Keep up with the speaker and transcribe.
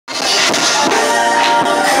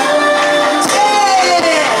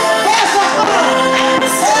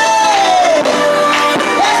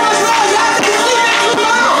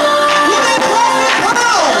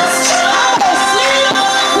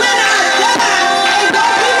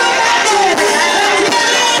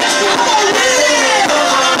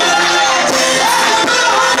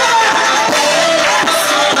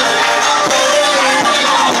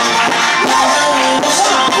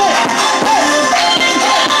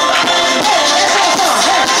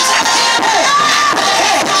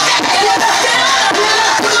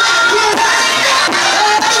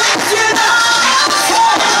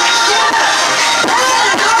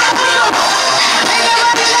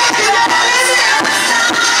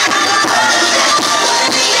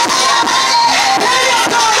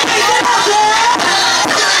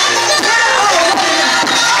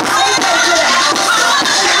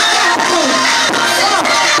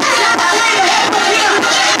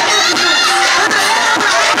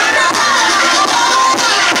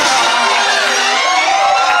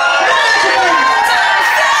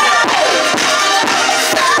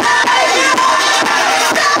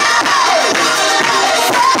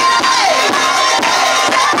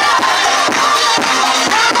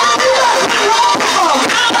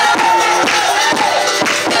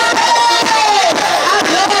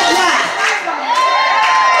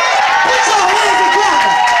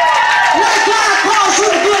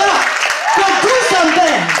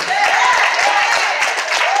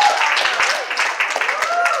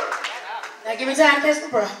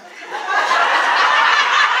temper.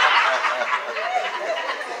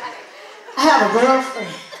 I have a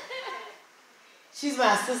girlfriend. She's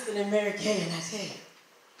my assistant in Mary Kay, and I tell you,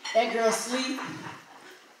 that girl sleep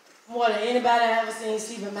more than anybody I ever seen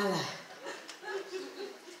sleep in my life.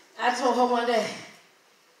 I told her one day,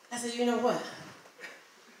 I said, you know what?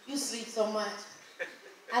 You sleep so much.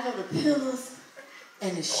 I know the pillows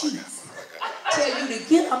and the sheets tell you to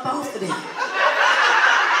get up off of them.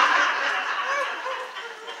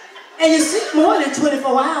 And you sleep more than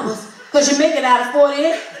 24 hours because you make it out of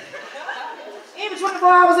 48. Even 24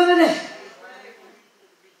 hours in a day.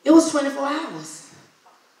 It was 24 hours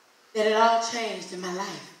that it all changed in my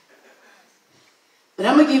life. But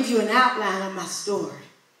I'm going to give you an outline of my story.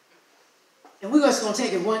 And we're just going to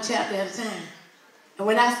take it one chapter at a time. And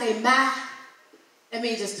when I say my, that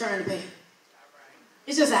means just turn the page.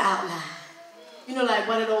 It's just an outline. You know, like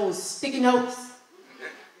one of those sticky notes.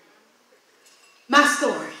 My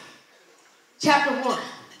story. Chapter 1.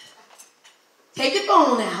 Take your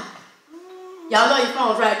phone out. Y'all know your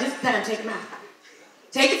phones, right? This is the time to take them out.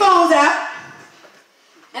 Take your phones out.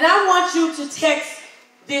 And I want you to text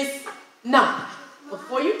this number.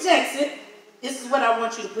 Before you text it, this is what I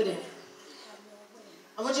want you to put in it.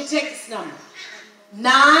 I want you to text this number.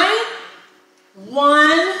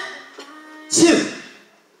 912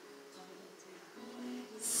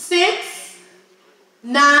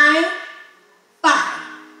 695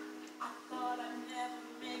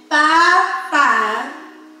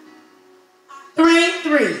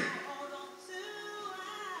 5533.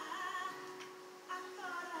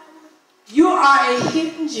 You are a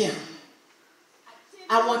hidden gem.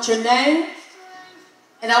 I want your name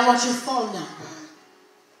and I want your phone number.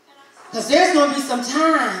 Because there's going to be some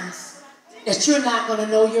times that you're not going to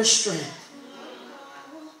know your strength.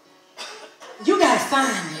 You got to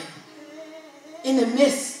find it in the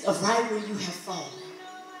midst of right where you have fallen.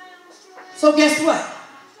 So guess what?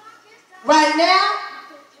 Right now,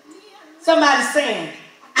 somebody's saying,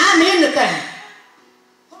 I'm in the thing.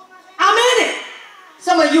 I'm in it.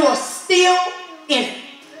 Some of you are still in it.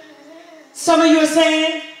 Some of you are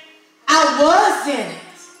saying, I was in it.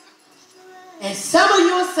 And some of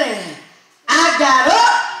you are saying, I got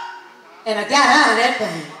up and I got out of that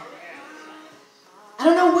thing. I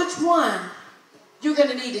don't know which one you're going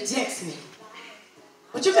to need to text me.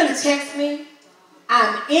 But you're going to text me,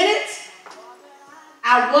 I'm in it,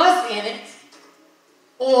 I was in it,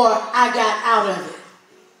 or I got out of it.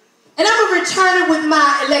 And I'm going to return it with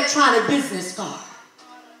my electronic business card.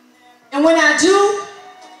 And when I do,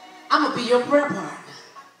 I'm going to be your prayer partner.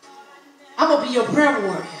 I'm going to be your prayer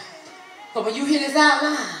warrior. But when you hear this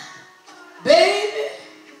outline, baby,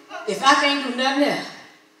 if I can't do nothing else,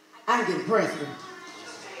 I can get a prayer through.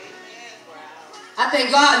 I think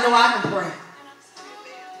God knows I can pray.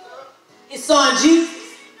 His son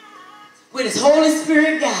Jesus, with his Holy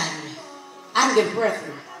Spirit guiding me, I can get a prayer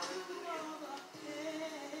through.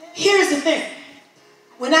 Here's the thing.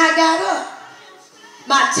 When I got up,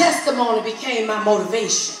 my testimony became my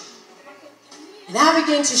motivation. And I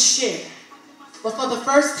began to share. But for the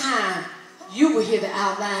first time, you will hear the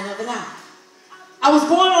outline of it all. I was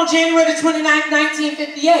born on January 29,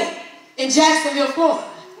 1958 in Jacksonville, Florida.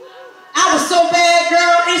 I was so bad,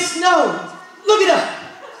 girl, it snowed. Look it up.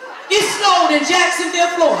 It snowed in Jacksonville,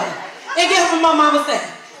 Florida. And guess what my mama said?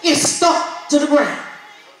 It stuck to the ground.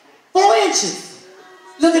 4 inches.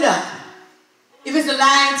 Look it up. If it's a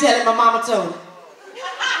lie, tell it, my mama told it.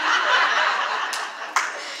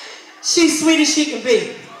 She's sweet as she can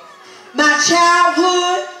be. My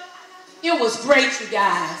childhood, it was great, you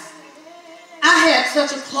guys. I had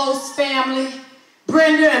such a close family.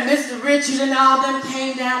 Brenda and Mr. Richard and all them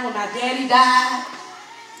came down when my daddy died.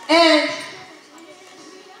 And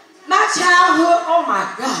my childhood, oh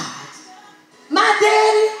my God. My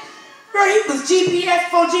daddy, girl, he was GPS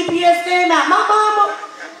before GPS came out. My mama,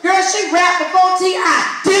 girl, she rapped before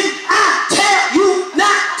T.I. Didn't I tell you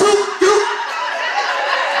not to do?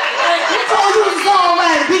 Who told you the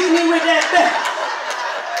songwriter beat me with that belt?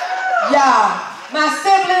 Y'all, my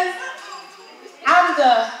siblings, I'm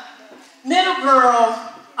the middle girl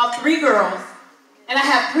of 3 girls, and I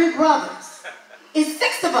have 3 brothers. It's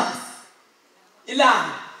 6 of us.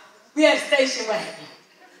 Ilana, we had a station wagon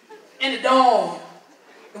and a dog,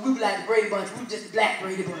 and we were like the Brady Bunch. We were just the black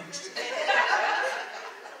Brady Bunch.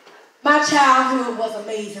 My childhood was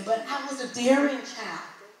amazing, but I was a daring child.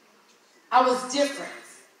 I was different.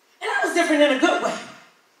 And I was different in a good way.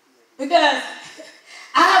 Because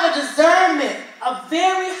I have a discernment, a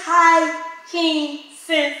very high, keen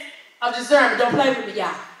sense of discernment. Don't play with me,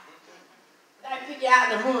 y'all. I can pick you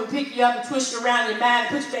out in the room and pick you up and twist you around your mind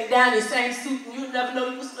and put you back down in your same suit and you'll never know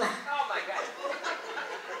you was flying. Oh, my God.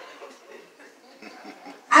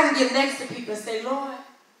 I can get next to people and say, Lord,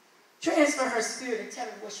 transfer her spirit and tell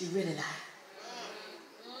her what she really like.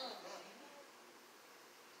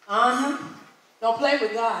 Don't play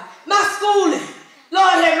with God. My schooling.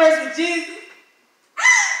 Lord have mercy, Jesus. I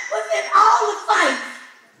was in all the fights.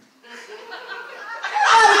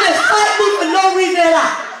 I would just fight me for no reason at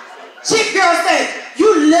all. Chick girl say,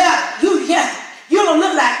 you left, you don't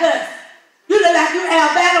look like us. You look like you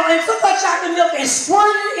Alabama, and took her chocolate milk and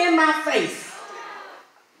squirted it in my face.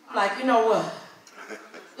 I'm like, you know what?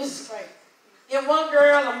 This is crazy. And one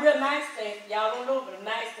girl, I'm real nice thing. Y'all don't know, but a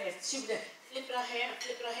nice thing. She was just flipping her hair,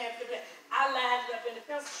 flipping her hair, flipping her hair. I lined it up in the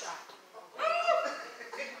pencil shop.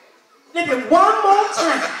 Flip it one more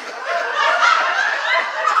time.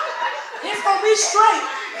 It's gonna be straight.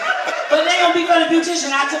 But they gonna be for the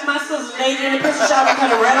beautician. I took my sister, laid in the pencil shop, and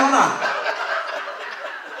cut it right on off.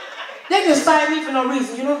 They just fired me for no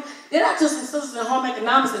reason, you know. Then I took some sisters in home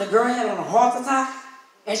economics and the girl had on a halter top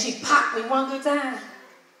and she popped me one good time.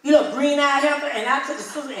 You know, green-eyed heifer, and I took the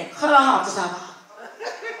sister and cut her halter top off.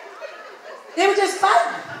 They were just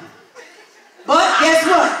fighting. But guess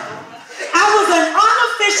what? I was an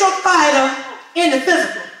unofficial fighter in the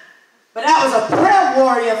physical, but I was a prayer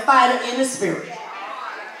warrior fighter in the spirit.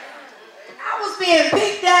 I was being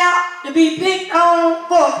picked out to be picked on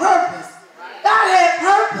for a purpose. God had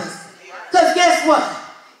purpose. Because guess what?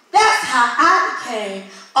 That's how I became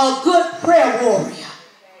a good prayer warrior.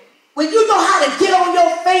 When you know how to get on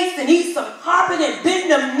your face and eat some carpet and bend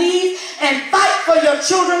them knees and fight for your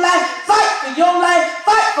children's life, fight for your life,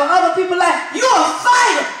 fight for other people's life, you're a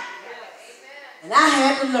fighter. And I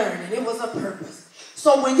had to learn, and it was a purpose.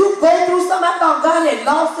 So when you go through something, I thought God had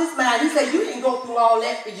lost his mind. He said, you didn't go through all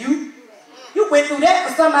that for you. You went through that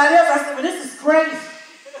for somebody else. I said, well, this is crazy.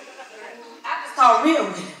 I just called real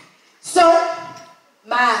with it. So,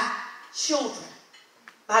 my children,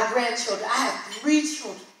 my grandchildren, I have 3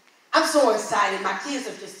 children. I'm so excited. My kids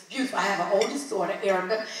are just beautiful. I have an oldest daughter,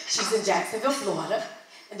 Erica. She's in Jacksonville, Florida.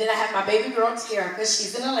 And then I have my baby girl, Terica.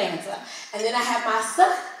 She's in Atlanta. And then I have my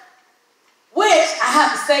son, which, I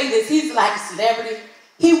have to say this, he's like a celebrity.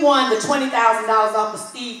 He won the $20,000 off of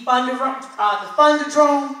Steve the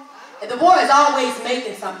Thunderdrome. And the boy is always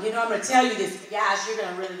making something. You know, I'm going to tell you this, guys, you're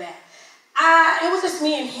going to really laugh. It was just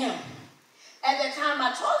me and him. At that time,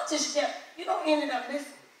 my toilet tissue kept, ended up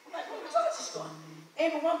missing. I'm like, where the toilet tissue going?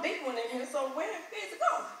 Ain't but one big one in here, so where's it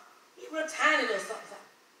going? He's real tiny little something.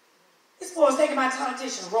 This boy was taking my toilet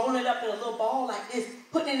tissue and rolling it up in a little ball like this,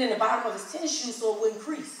 putting it in the bottom of his tennis shoe so it wouldn't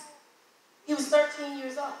crease. He was 13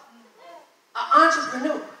 years old. An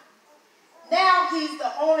entrepreneur. Now he's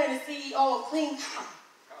the owner and the CEO of Clean Collar.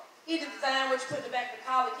 He designed what you put in the back of the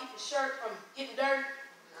collar to keep your shirt from getting dirty.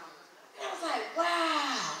 And I was like,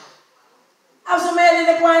 wow. I was so mad at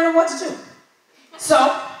that boy, I didn't know what to do.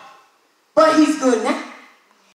 So, but he's good now.